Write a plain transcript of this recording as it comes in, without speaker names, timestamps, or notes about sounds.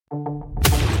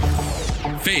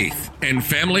Faith and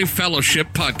Family Fellowship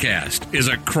Podcast is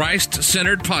a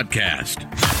Christ-centered podcast.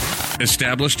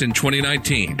 Established in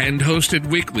 2019 and hosted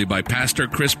weekly by Pastor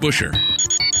Chris Busher.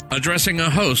 Addressing a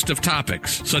host of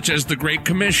topics such as the Great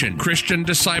Commission, Christian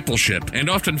discipleship, and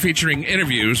often featuring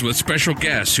interviews with special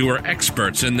guests who are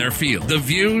experts in their field. The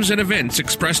views and events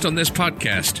expressed on this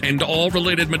podcast and all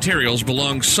related materials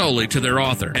belong solely to their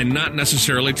author and not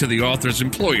necessarily to the author's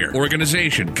employer,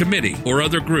 organization, committee, or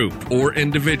other group or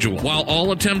individual. While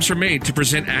all attempts are made to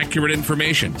present accurate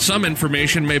information, some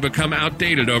information may become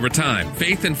outdated over time.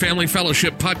 Faith and Family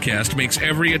Fellowship Podcast makes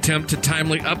every attempt to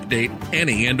timely update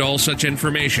any and all such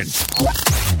information.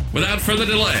 Without further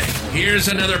delay, here's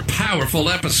another powerful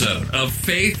episode of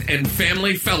Faith and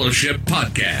Family Fellowship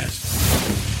Podcast.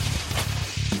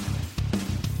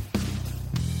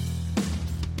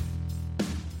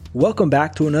 Welcome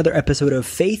back to another episode of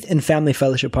Faith and Family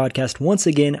Fellowship Podcast. Once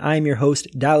again, I am your host,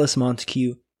 Dallas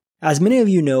Montague. As many of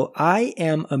you know, I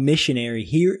am a missionary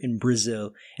here in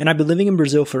Brazil, and I've been living in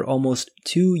Brazil for almost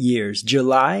 2 years.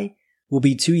 July will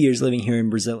be 2 years living here in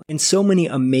Brazil, and so many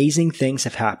amazing things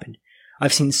have happened.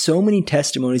 I've seen so many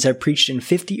testimonies. I've preached in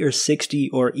 50 or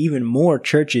 60 or even more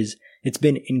churches. It's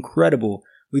been incredible.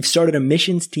 We've started a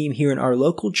missions team here in our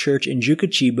local church in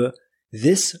Juquitiba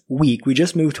this week. We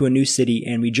just moved to a new city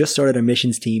and we just started a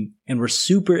missions team, and we're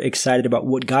super excited about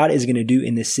what God is going to do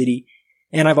in this city.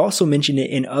 And I've also mentioned it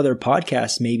in other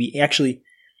podcasts, maybe actually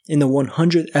in the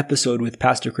 100th episode with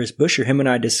Pastor Chris Busher. Him and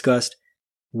I discussed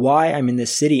why I'm in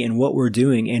this city and what we're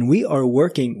doing. And we are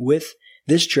working with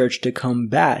this church to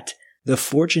combat the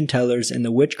fortune tellers and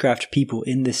the witchcraft people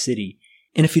in this city.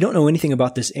 And if you don't know anything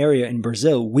about this area in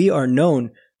Brazil, we are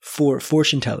known for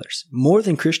fortune tellers, more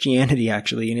than Christianity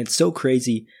actually. And it's so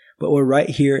crazy, but we're right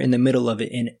here in the middle of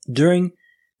it. And during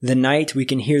the night, we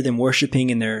can hear them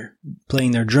worshiping and they're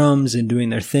playing their drums and doing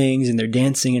their things and they're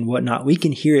dancing and whatnot. We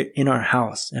can hear it in our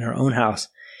house, in our own house.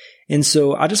 And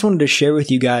so I just wanted to share with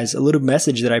you guys a little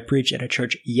message that I preached at a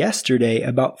church yesterday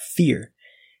about fear.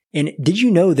 And did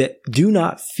you know that do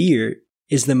not fear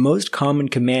is the most common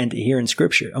command to hear in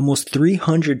Scripture? Almost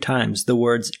 300 times the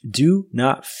words do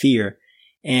not fear.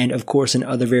 And of course, in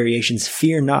other variations,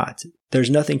 fear not. There's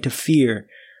nothing to fear.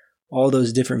 All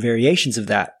those different variations of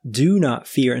that. Do not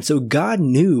fear. And so God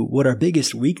knew what our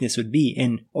biggest weakness would be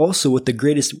and also what the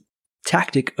greatest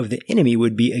tactic of the enemy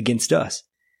would be against us.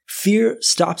 Fear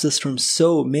stops us from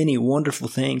so many wonderful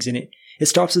things, and it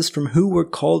stops us from who we're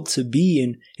called to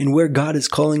be and where God is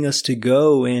calling us to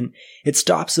go. And it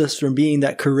stops us from being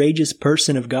that courageous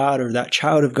person of God or that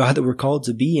child of God that we're called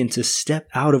to be and to step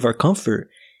out of our comfort.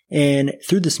 And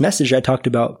through this message, I talked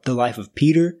about the life of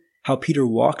Peter, how Peter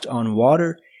walked on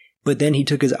water, but then he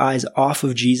took his eyes off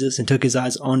of Jesus and took his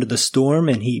eyes onto the storm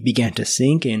and he began to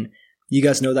sink. And you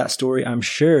guys know that story, I'm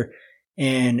sure.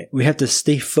 And we have to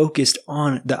stay focused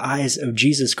on the eyes of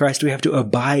Jesus Christ. We have to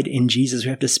abide in Jesus. We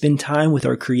have to spend time with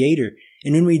our Creator.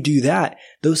 And when we do that,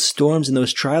 those storms and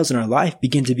those trials in our life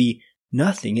begin to be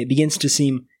nothing. It begins to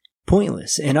seem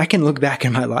pointless. And I can look back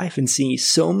in my life and see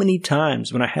so many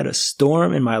times when I had a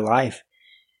storm in my life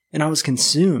and I was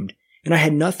consumed and I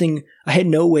had nothing. I had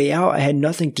no way out. I had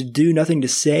nothing to do, nothing to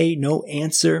say, no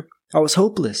answer. I was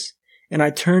hopeless. And I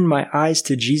turned my eyes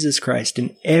to Jesus Christ,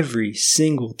 and every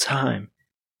single time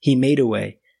He made a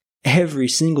way. Every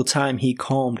single time He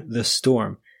calmed the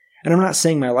storm. And I'm not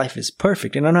saying my life is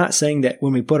perfect, and I'm not saying that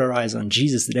when we put our eyes on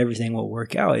Jesus that everything will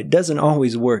work out. It doesn't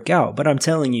always work out, but I'm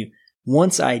telling you,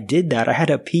 once I did that, I had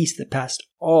a peace that passed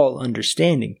all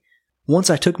understanding. Once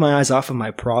I took my eyes off of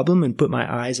my problem and put my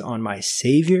eyes on my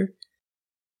Savior,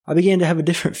 I began to have a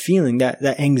different feeling. That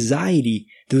anxiety,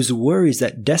 those worries,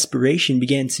 that desperation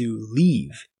began to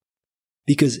leave.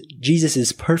 Because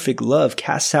Jesus' perfect love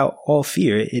casts out all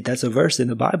fear. That's a verse in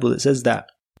the Bible that says that.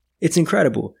 It's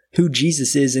incredible who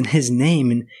Jesus is in His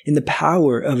name and in the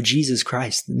power of Jesus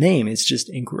Christ's name. It's just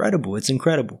incredible. It's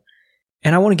incredible.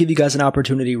 And I want to give you guys an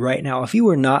opportunity right now. If you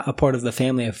are not a part of the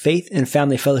family of Faith and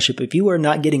Family Fellowship, if you are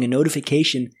not getting a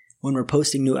notification when we're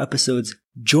posting new episodes,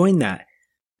 join that.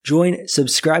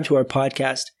 Subscribe to our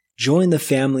podcast, join the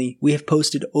family. We have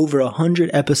posted over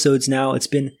 100 episodes now. It's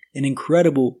been an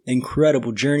incredible,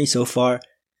 incredible journey so far.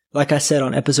 Like I said,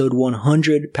 on episode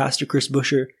 100, Pastor Chris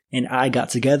Busher and I got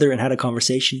together and had a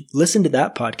conversation. Listen to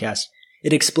that podcast.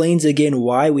 It explains again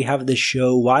why we have this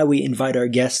show, why we invite our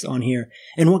guests on here,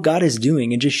 and what God is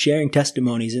doing and just sharing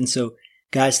testimonies. And so,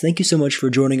 guys, thank you so much for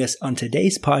joining us on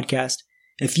today's podcast.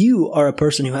 If you are a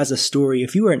person who has a story,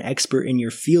 if you are an expert in your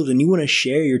field and you want to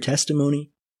share your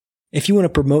testimony, If you want to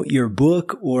promote your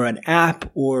book or an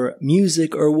app or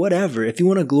music or whatever, if you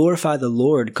want to glorify the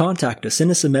Lord, contact us.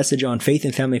 Send us a message on Faith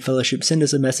and Family Fellowship. Send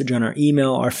us a message on our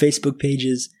email, our Facebook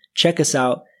pages. Check us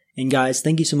out. And guys,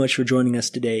 thank you so much for joining us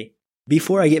today.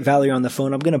 Before I get Valerie on the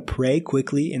phone, I'm going to pray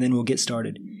quickly and then we'll get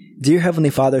started. Dear Heavenly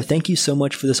Father, thank you so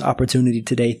much for this opportunity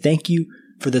today. Thank you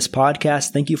for this podcast.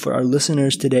 Thank you for our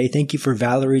listeners today. Thank you for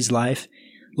Valerie's life.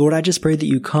 Lord, I just pray that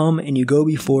you come and you go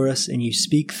before us and you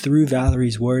speak through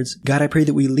Valerie's words. God, I pray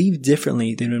that we leave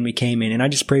differently than when we came in. And I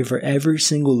just pray for every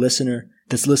single listener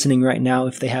that's listening right now,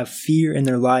 if they have fear in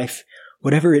their life,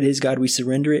 whatever it is, God, we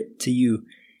surrender it to you.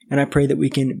 And I pray that we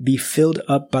can be filled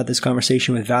up by this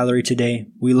conversation with Valerie today.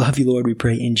 We love you, Lord. We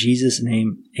pray in Jesus'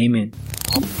 name. Amen.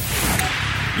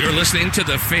 You're listening to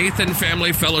the Faith and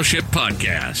Family Fellowship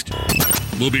Podcast.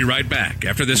 We'll be right back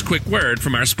after this quick word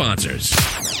from our sponsors.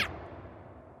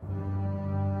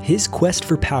 His quest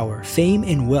for power, fame,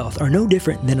 and wealth are no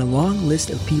different than a long list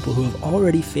of people who have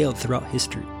already failed throughout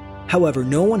history. However,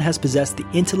 no one has possessed the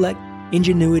intellect,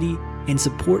 ingenuity, and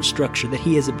support structure that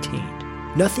he has obtained.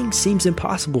 Nothing seems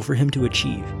impossible for him to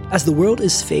achieve. As the world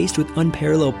is faced with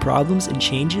unparalleled problems and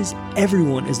changes,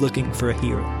 everyone is looking for a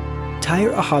hero.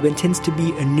 Tyre Ahab intends to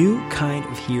be a new kind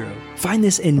of hero. Find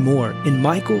this and more in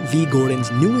Michael V.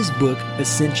 Gordon's newest book,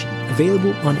 Ascension,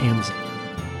 available on Amazon.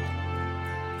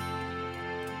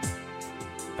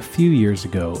 A few years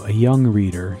ago, a young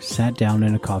reader sat down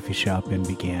in a coffee shop and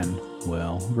began,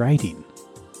 writing.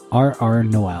 R.R.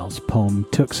 Noel's poem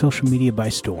took social media by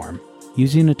storm.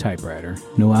 Using a typewriter,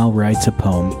 Noel writes a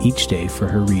poem each day for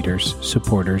her readers,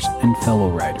 supporters, and fellow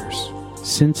writers.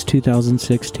 Since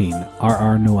 2016,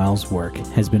 R.R. Noel's work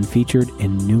has been featured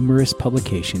in numerous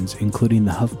publications, including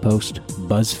the HuffPost,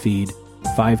 BuzzFeed,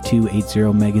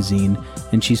 5280 magazine,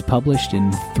 and she's published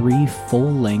in 3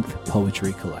 full-length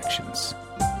poetry collections.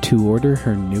 To order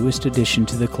her newest addition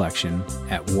to the collection,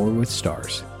 At War with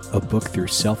Stars, a book through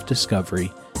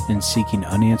self-discovery and seeking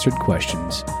unanswered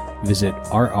questions, visit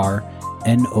rrnoall.com.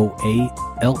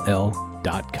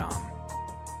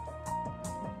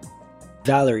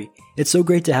 Valerie, it's so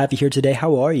great to have you here today.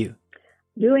 How are you?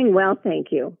 Doing well, thank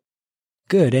you.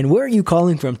 Good. And where are you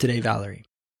calling from today, Valerie?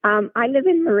 I live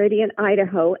in Meridian,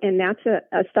 Idaho, and that's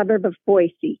a suburb of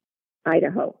Boise,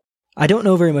 Idaho. I don't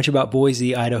know very much about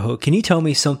Boise, Idaho. Can you tell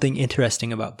me something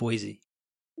interesting about Boise?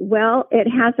 Well, it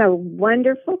has a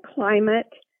wonderful climate.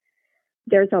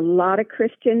 There's a lot of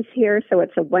Christians here, so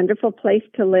it's a wonderful place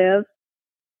to live.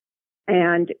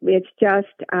 And it's just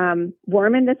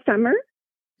warm in the summer,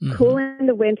 cool in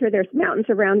the winter. There's mountains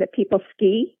around that people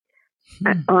ski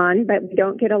on, but we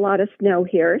don't get a lot of snow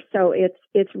here. So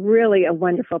it's really a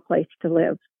wonderful place to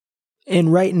live.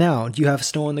 And right now, do you have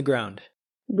snow on the ground?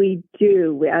 We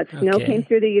do. Snow came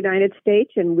through the United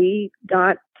States, and we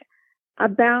got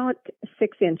about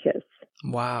 6 inches.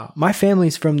 Wow. My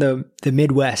family's from the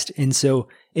Midwest, and so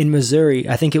in Missouri,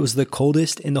 I think it was the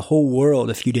coldest in the whole world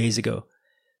a few days ago.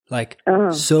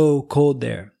 So cold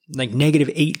there. Like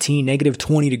 -18,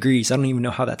 -20 degrees. I don't even know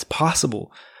how that's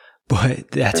possible,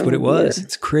 but that's what it was. Yeah.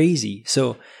 It's crazy.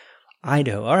 So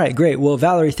Idaho. All right, great. Well,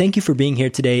 Valerie, thank you for being here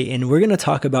today, and we're going to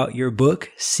talk about your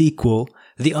book, sequel,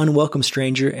 The Unwelcome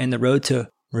Stranger and the Road to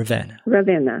Ravenna.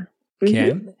 Ravenna.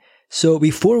 Okay. So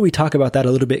before we talk about that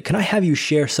a little bit, can I have you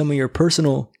share some of your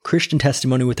personal Christian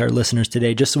testimony with our listeners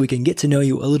today, just so we can get to know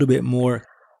you a little bit more?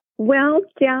 Well,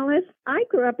 Dallas, I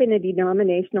grew up in a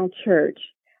denominational church.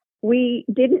 We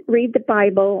didn't read the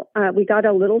Bible. We got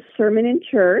a little sermon in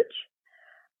church,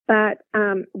 but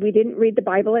we didn't read the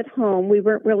Bible at home. We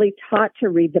weren't really taught to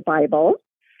read the Bible.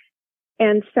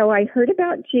 And so I heard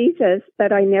about Jesus,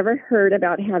 but I never heard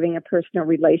about having a personal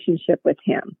relationship with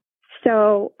him.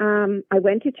 So I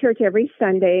went to church every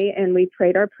Sunday, and we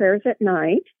prayed our prayers at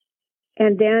night.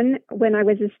 And then when I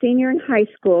was a senior in high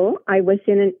school, I was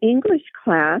in an English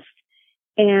class,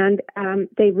 and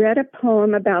they read a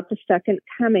poem about the second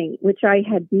coming, which I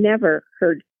had never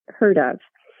heard of.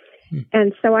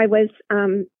 And so I was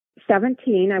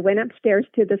 17. I went upstairs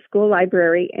to the school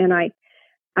library, and I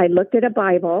looked at a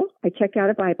Bible. I checked out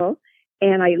a Bible,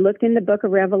 and I looked in the book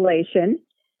of Revelation.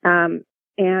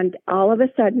 And all of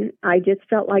a sudden, I just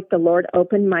felt like the Lord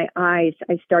opened my eyes.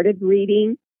 I started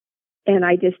reading, and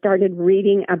I just started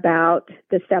reading about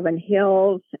the 7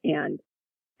 hills, and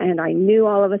I knew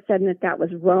all of a sudden that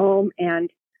was Rome. And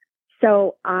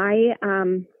so I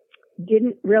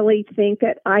didn't really think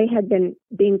that I had been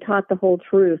being taught the whole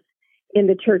truth in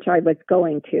the church I was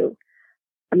going to.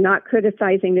 I'm not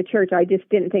criticizing the church. I just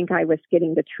didn't think I was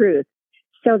getting the truth.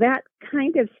 So that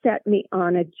kind of set me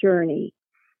on a journey.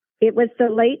 It was the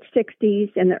late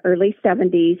 60s and the early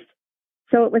 70s.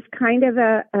 So it was kind of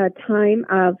a time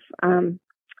of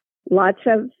lots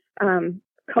of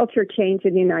culture change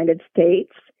in the United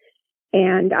States.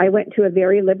 And I went to a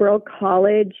very liberal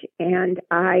college, and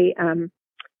I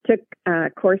took a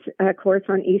course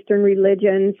on Eastern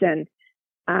religions, and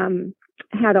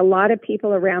had a lot of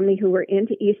people around me who were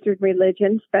into Eastern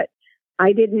religions, but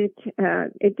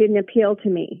it didn't appeal to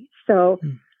me. So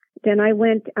then I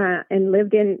went and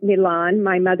lived in Milan.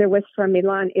 My mother was from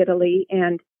Milan, Italy,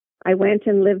 and I went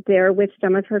and lived there with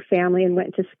some of her family and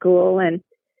went to school and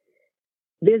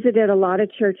visited a lot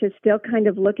of churches, still kind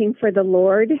of looking for the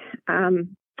Lord,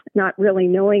 not really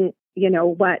knowing,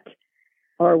 what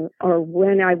or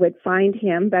when I would find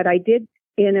him. But I did,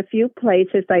 in a few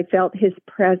places, I felt his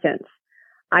presence.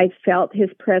 I felt his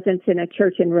presence in a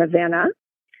church in Ravenna.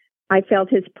 I felt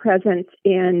his presence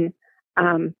in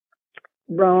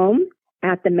Rome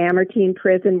at the Mamertine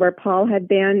prison where Paul had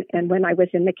been, and when I was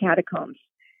in the catacombs.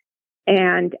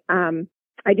 And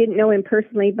I didn't know him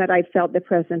personally, but I felt the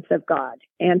presence of God.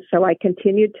 And so I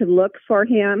continued to look for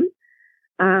him,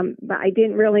 but I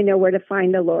didn't really know where to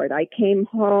find the Lord. I came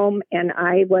home, and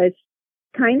I was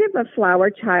kind of a flower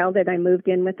child, that I moved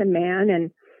in with a man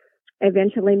and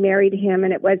eventually married him.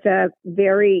 And it was a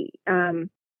very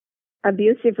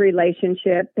abusive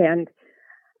relationship, and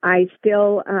I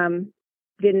still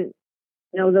didn't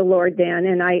know the Lord then.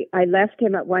 And I left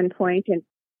him at one point and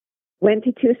went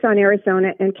to Tucson,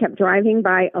 Arizona, and kept driving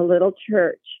by a little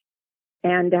church.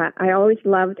 And I always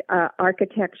loved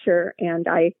architecture, and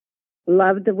I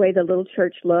loved the way the little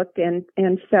church looked. And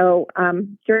so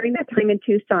during that time in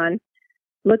Tucson,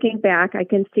 looking back, I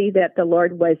can see that the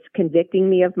Lord was convicting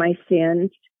me of my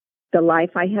sins, the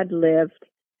life I had lived.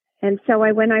 And so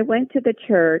when I went to the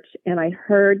church and I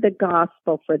heard the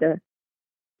gospel for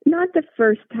not the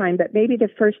first time, but maybe the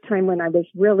first time when I was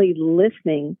really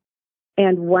listening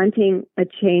and wanting a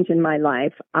change in my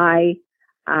life, I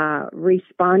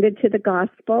responded to the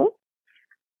gospel.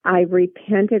 I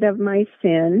repented of my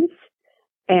sins,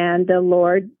 and the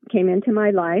Lord came into my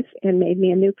life and made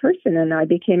me a new person, and I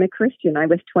became a Christian. I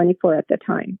was 24 at the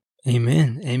time.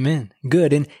 Amen. Amen.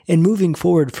 Good. And moving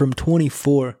forward from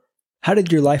 24, how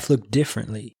did your life look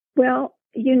differently? Well,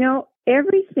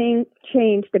 everything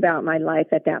changed about my life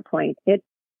at that point.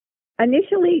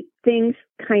 Initially, things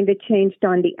kind of changed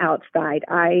on the outside.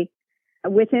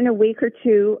 Within a week or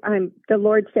two, the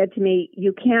Lord said to me,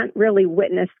 you can't really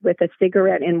witness with a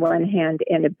cigarette in one hand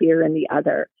and a beer in the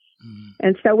other.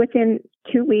 And so within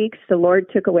 2 weeks, the Lord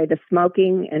took away the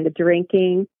smoking and the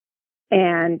drinking,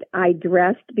 and I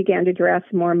began to dress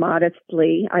more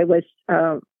modestly. I was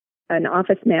an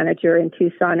office manager in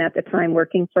Tucson at the time,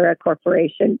 working for a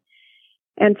corporation.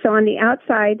 And so on the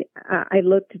outside, I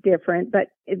looked different, but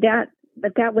that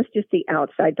was just the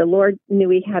outside. The Lord knew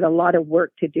he had a lot of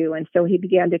work to do. And so he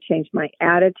began to change my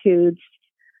attitudes.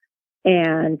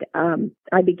 And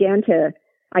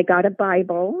I got a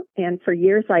Bible. And for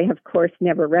years, I, of course,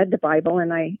 never read the Bible.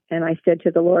 And I said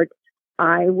to the Lord,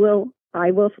 I will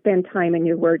spend time in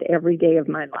your word every day of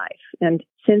my life. And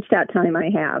since that time, I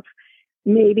have.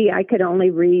 Maybe I could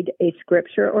only read a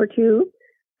scripture or two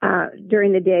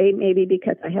during the day, maybe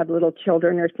because I have little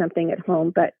children or something at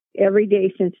home. But every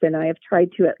day since then, I have tried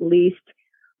to at least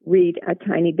read a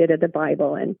tiny bit of the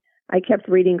Bible. And I kept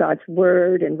reading God's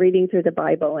word and reading through the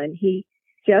Bible. And he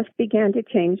just began to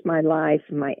change my life,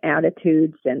 my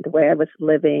attitudes, and the way I was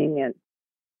living. And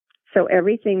so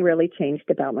everything really changed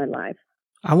about my life.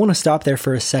 I want to stop there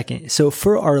for a second. So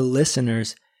for our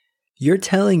listeners, you're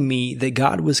telling me that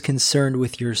God was concerned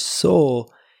with your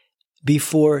soul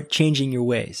before changing your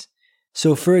ways.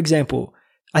 So for example,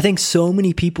 I think so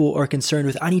many people are concerned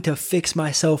with, I need to fix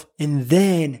myself and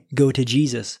then go to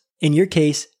Jesus. In your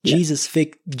case, yeah.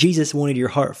 Jesus wanted your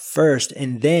heart first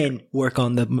and then work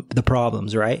on the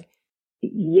problems, right?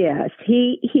 Yes.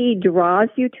 He draws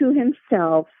you to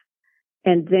himself,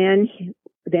 and then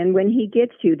when he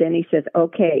gets you, then he says,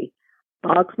 okay,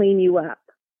 I'll clean you up.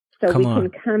 So we can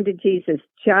come to Jesus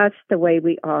just the way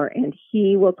we are, and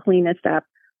he will clean us up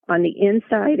on the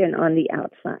inside and on the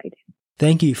outside.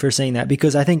 Thank you for saying that,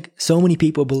 because I think so many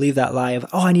people believe that lie of,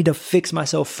 I need to fix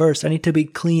myself first. I need to be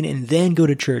clean and then go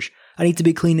to church. I need to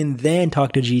be clean and then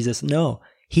talk to Jesus. No,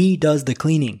 he does the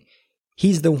cleaning.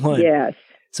 He's the one. Yes.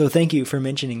 So thank you for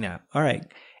mentioning that. All right.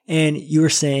 And you were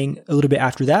saying a little bit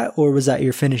after that, or was that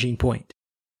your finishing point?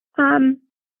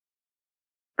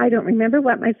 I don't remember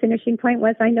what my finishing point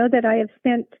was. I know that I have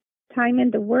spent time in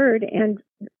the Word, and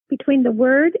between the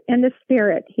Word and the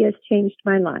Spirit, he has changed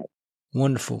my life.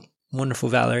 Wonderful. Wonderful,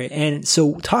 Valerie. And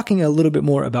so talking a little bit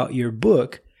more about your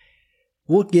book,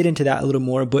 we'll get into that a little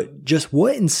more, but just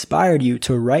what inspired you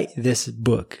to write this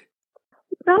book?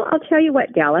 Well, I'll tell you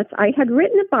what, Dallas. I had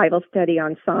written a Bible study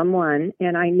on Psalm 1,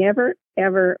 and I never,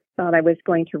 ever thought I was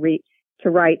going to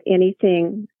write any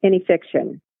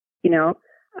fiction. You know,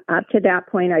 up to that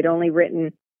point, I'd only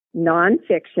written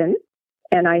nonfiction,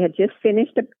 and I had just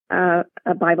finished a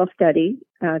Bible study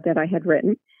that I had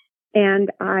written, and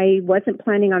I wasn't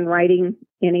planning on writing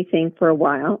anything for a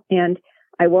while. And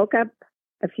I woke up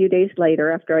a few days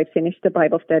later after I finished the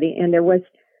Bible study, and there was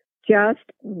just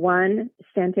one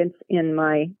sentence in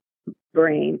my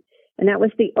brain, and that was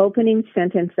the opening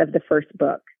sentence of the first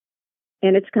book.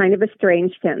 And it's kind of a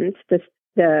strange sentence.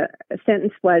 The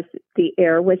sentence was, "The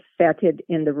air was fetid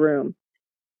in the room."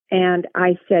 And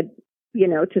I said,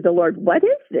 to the Lord, "What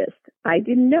is this?" I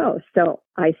didn't know. So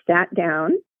I sat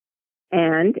down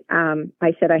and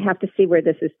I said, "I have to see where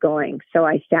this is going." So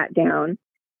I sat down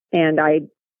and I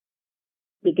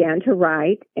began to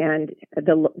write, and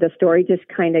the story just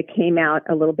kind of came out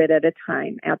a little bit at a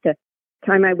time. At the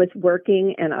time I was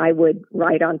working, and I would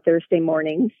write on Thursday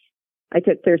mornings. I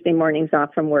took Thursday mornings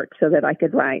off from work so that I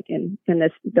could write, and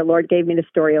the Lord gave me the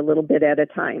story a little bit at a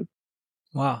time.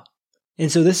 Wow.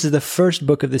 And so this is the first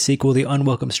book of the sequel, The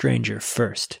Unwelcome Stranger,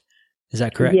 first. Is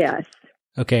that correct? Yes.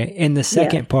 Okay. And the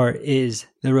second part is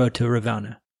The Road to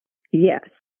Ravenna. Yes.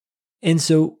 And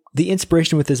so the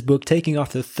inspiration with this book, taking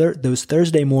off those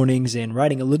Thursday mornings and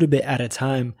writing a little bit at a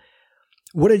time,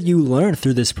 what did you learn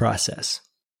through this process?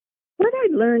 What I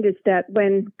learned is that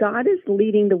when God is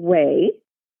leading the way,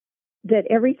 that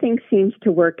everything seems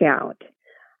to work out.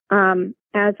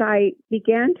 As I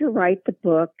began to write the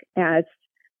book, as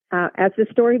the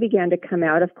story began to come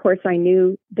out, of course, I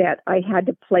knew that I had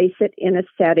to place it in a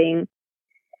setting.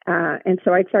 And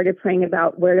so I started praying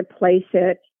about where to place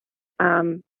it,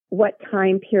 what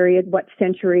time period, what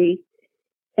century,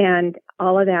 and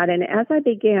all of that. And as I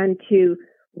began to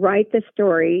write the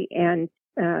story, and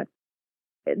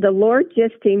the Lord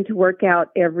just seemed to work out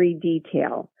every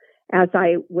detail. As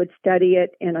I would study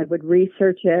it and I would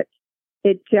research it,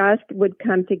 it just would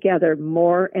come together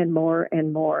more and more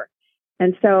and more.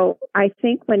 And so I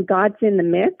think when God's in the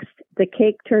mix, the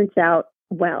cake turns out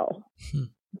well.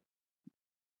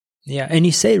 Yeah. And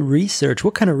you say research.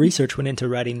 What kind of research went into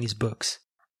writing these books?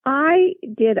 I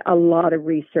did a lot of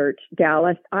research,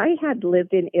 Dallas. I had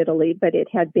lived in Italy, but it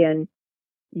had been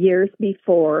years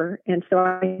before. And so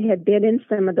I had been in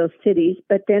some of those cities,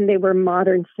 but then they were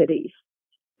modern cities.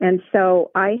 And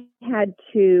so I had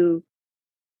to,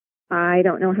 I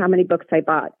don't know how many books I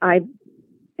bought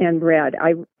and read.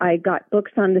 I got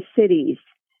books on the cities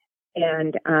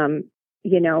and,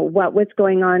 what was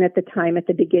going on at the time at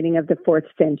the beginning of the 4th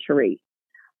century.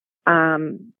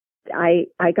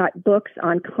 I got books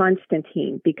on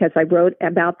Constantine because I wrote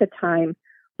about the time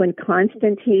when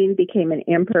Constantine became an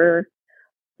emperor,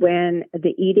 when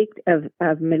the Edict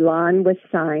of Milan was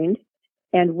signed,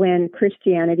 and when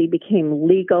Christianity became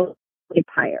legal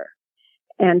empire.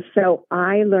 And so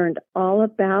I learned all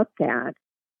about that.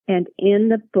 And in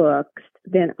the books,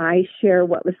 then I share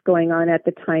what was going on at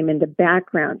the time in the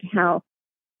background, how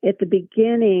at the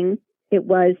beginning it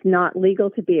was not legal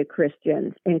to be a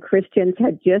Christian, and Christians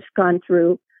had just gone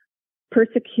through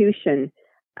persecution,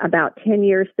 about 10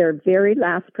 years, their very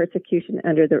last persecution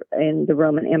in the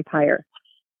Roman Empire.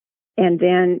 And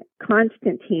then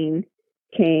Constantine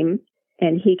came,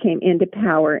 and he came into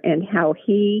power, and how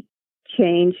he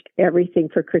changed everything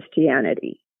for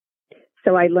Christianity.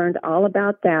 So I learned all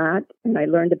about that, and I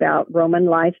learned about Roman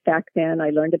life back then. I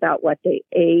learned about what they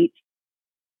ate.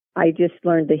 I just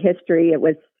learned the history. It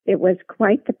was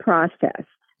quite the process.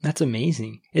 That's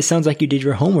amazing. It sounds like you did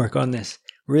your homework on this,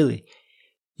 really.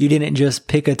 You didn't just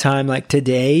pick a time like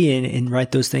today and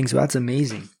write those things. Well, that's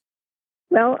amazing.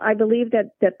 Well, I believe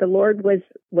that the Lord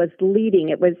was leading.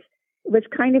 It was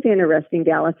kind of interesting,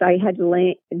 Dallas. I had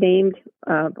named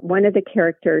one of the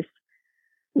characters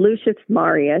Lucius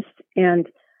Marius, and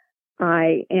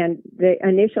the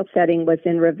initial setting was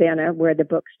in Ravenna, where the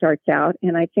book starts out.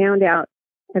 And I found out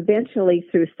eventually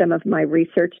through some of my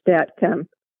research that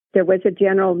there was a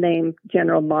general named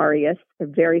General Marius, a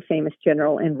very famous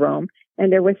general in Rome,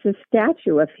 and there was a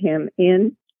statue of him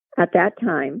at that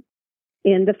time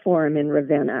in the Forum in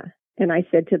Ravenna. And I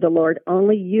said to the Lord,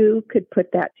 only you could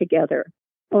put that together.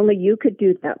 Only you could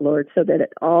do that, Lord, so that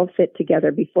it all fit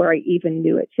together before I even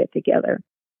knew it fit together.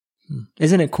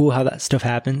 Isn't it cool how that stuff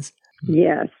happens?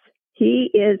 Yes.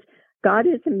 God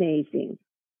is amazing.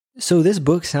 So this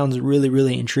book sounds really,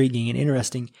 really intriguing and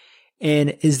interesting.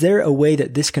 And is there a way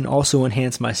that this can also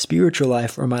enhance my spiritual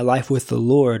life or my life with the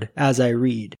Lord as I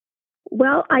read?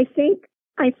 Well, I think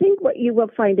what you will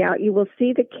find out, you will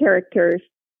see the characters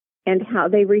and how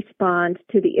they respond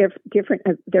to the different,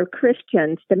 they're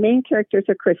Christians. The main characters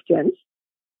are Christians.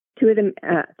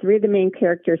 three of the main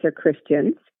characters are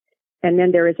Christians, and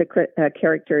then there is a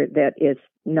character that is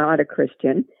not a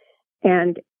Christian,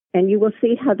 and you will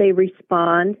see how they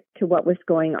respond to what was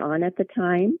going on at the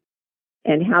time,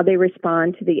 and how they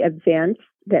respond to the events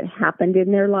that happened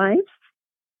in their lives,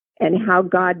 and how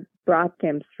God brought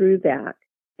them through that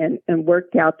and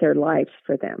worked out their lives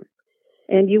for them.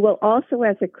 And you will also,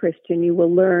 as a Christian, you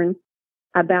will learn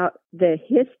about the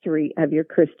history of your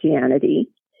Christianity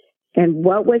and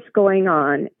what was going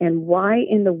on and why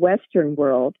in the Western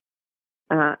world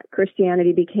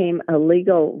Christianity became a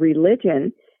legal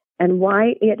religion, and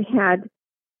why it had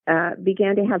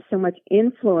began to have so much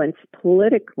influence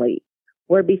politically,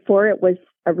 where before it was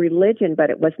a religion, but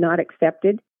it was not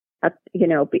accepted,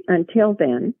 until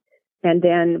then. And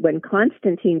then when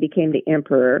Constantine became the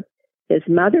emperor, his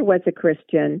mother was a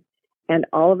Christian, and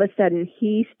all of a sudden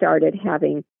he started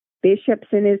having bishops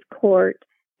in his court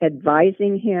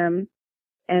advising him.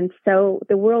 And so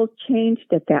the world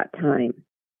changed at that time.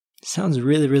 Sounds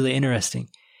really, really interesting.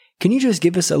 Can you just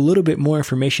give us a little bit more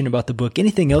information about the book?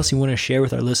 Anything else you want to share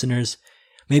with our listeners?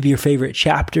 Maybe your favorite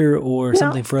chapter or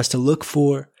something for us to look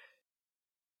for?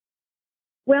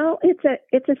 Well,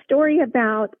 it's a story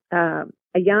about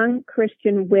a young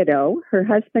Christian widow. Her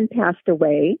husband passed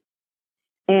away,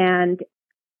 and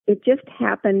it just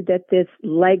happened that this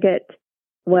legate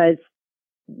was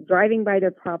driving by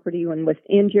their property and was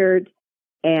injured,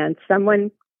 and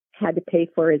someone had to pay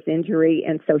for his injury,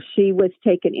 and so she was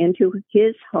taken into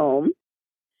his home,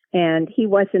 and he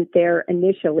wasn't there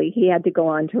initially. He had to go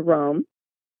on to Rome,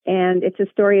 and it's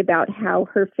a story about how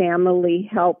her family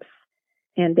helps,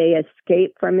 and they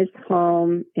escape from his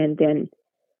home, and then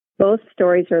both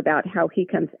stories are about how he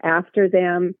comes after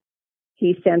them.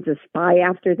 He sends a spy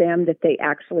after them that they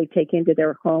actually take into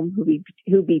their home,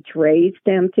 who betrays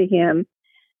them to him.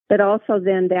 But also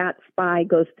then that spy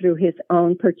goes through his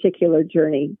own particular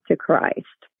journey to Christ.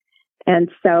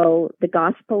 And so the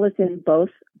gospel is in both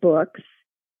books,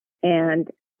 and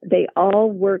they all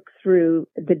work through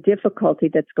the difficulty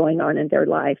that's going on in their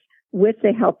life with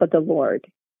the help of the Lord.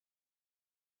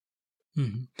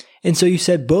 Mm-hmm. And so you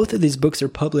said both of these books are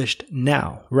published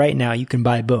now, right now. You can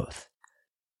buy both.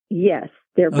 Yes,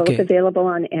 they're both available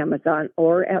on Amazon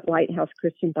or at Lighthouse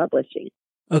Christian Publishing.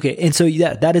 Okay, and so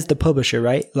that is the publisher,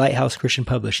 right? Lighthouse Christian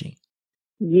Publishing.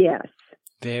 Yes.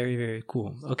 Very, very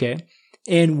cool. Okay.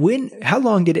 And how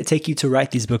long did it take you to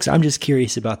write these books? I'm just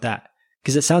curious about that,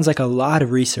 because it sounds like a lot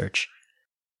of research.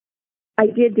 I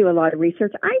did do a lot of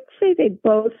research. I'd say they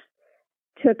both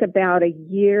took about a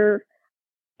year,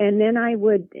 and then I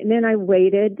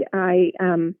waited.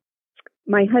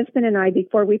 My husband and I,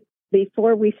 before we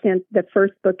sent the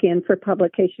first book in for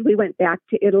publication, we went back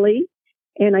to Italy.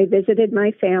 And I visited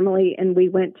my family, and we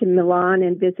went to Milan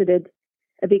and visited,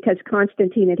 because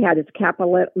Constantine had his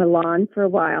capital at Milan for a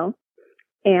while.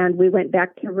 And we went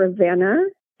back to Ravenna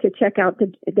to check out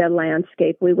the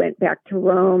landscape. We went back to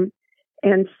Rome.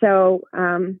 And so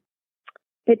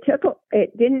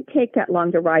it didn't take that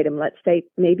long to write them, let's say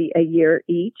maybe a year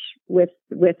each with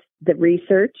the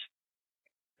research.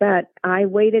 But I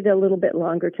waited a little bit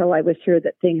longer till I was sure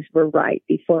that things were right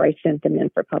before I sent them in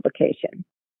for publication.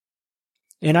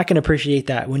 And I can appreciate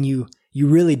that when you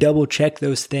really double check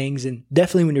those things, and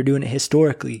definitely when you're doing it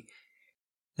historically,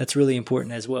 that's really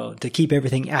important as well, to keep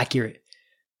everything accurate.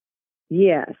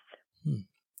 Yes.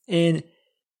 And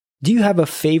do you have a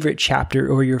favorite chapter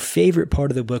or your favorite part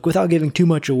of the book, without giving too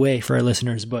much away for our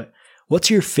listeners, but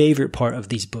what's your favorite part of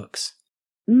these books?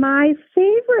 My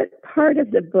favorite part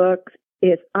of the book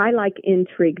is I like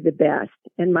intrigue the best.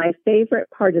 And my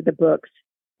favorite part of the books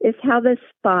is how the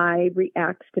spy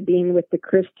reacts to being with the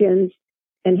Christians,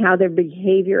 and how their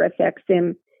behavior affects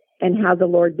him, and how the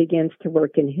Lord begins to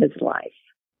work in his life.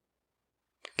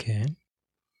 Okay.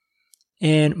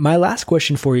 And my last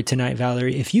question for you tonight,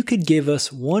 Valerie, if you could give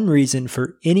us one reason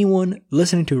for anyone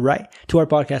listening to our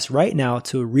podcast right now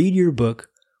to read your book,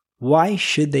 why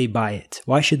should they buy it?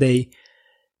 Why should they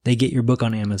get your book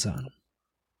on Amazon?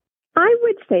 I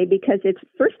would say because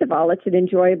first of all, it's an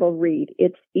enjoyable read.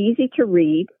 It's easy to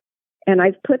read, and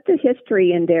I've put the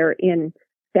history in there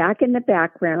back in the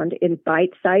background in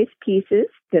bite-sized pieces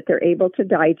that they're able to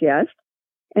digest,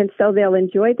 and so they'll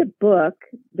enjoy the book.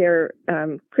 They're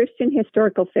Christian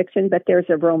historical fiction, but there's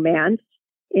a romance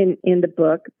in the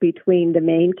book between the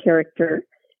main character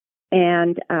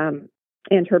and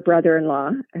her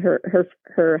brother-in-law.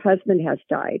 Her husband has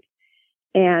died,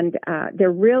 and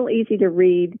they're real easy to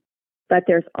read. But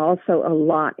there's also a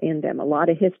lot in them, a lot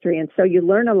of history. And so you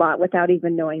learn a lot without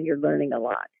even knowing you're learning a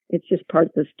lot. It's just part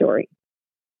of the story.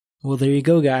 Well, there you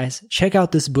go, guys. Check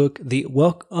out this book, The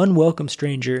Unwelcome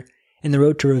Stranger and the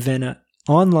Road to Ravenna.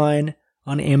 online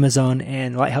on Amazon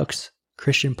and Lighthouse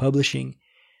Christian Publishing.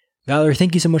 Valerie,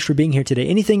 thank you so much for being here today.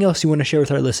 Anything else you want to share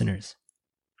with our listeners?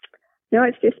 No,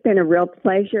 it's just been a real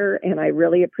pleasure, and I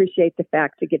really appreciate the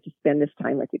fact to get to spend this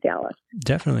time with you, Dallas.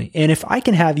 Definitely. And if I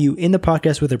can have you in the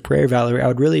podcast with a prayer, Valerie, I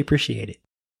would really appreciate it.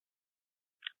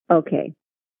 Okay.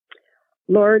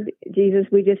 Lord Jesus,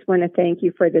 we just want to thank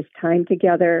you for this time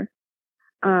together.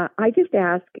 I just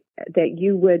ask that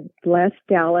you would bless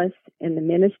Dallas and the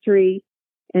ministry,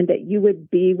 and that you would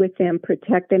be with them,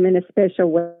 protect them in a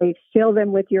special way, fill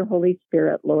them with your Holy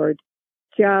Spirit, Lord.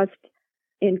 Just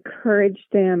encourage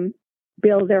them,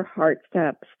 build their hearts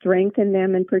up, strengthen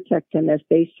them, and protect them as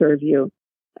they serve you.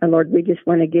 And Lord, we just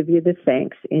want to give you the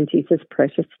thanks in Jesus'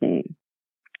 precious name.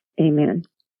 Amen.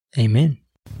 Amen.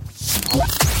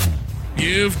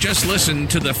 You've just listened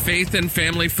to the Faith and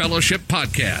Family Fellowship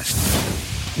Podcast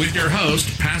with your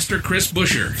host, Pastor Chris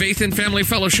Busher. Faith and Family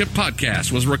Fellowship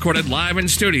Podcast was recorded live in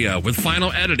studio with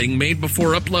final editing made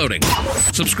before uploading.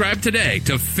 Subscribe today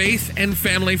to Faith and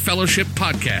Family Fellowship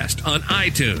Podcast on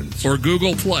iTunes or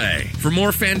Google Play. For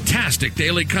more fantastic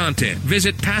daily content,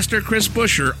 visit Pastor Chris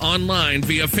Busher online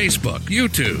via Facebook,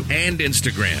 YouTube, and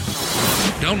Instagram.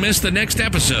 Don't miss the next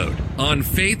episode on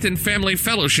Faith and Family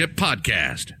Fellowship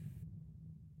Podcast.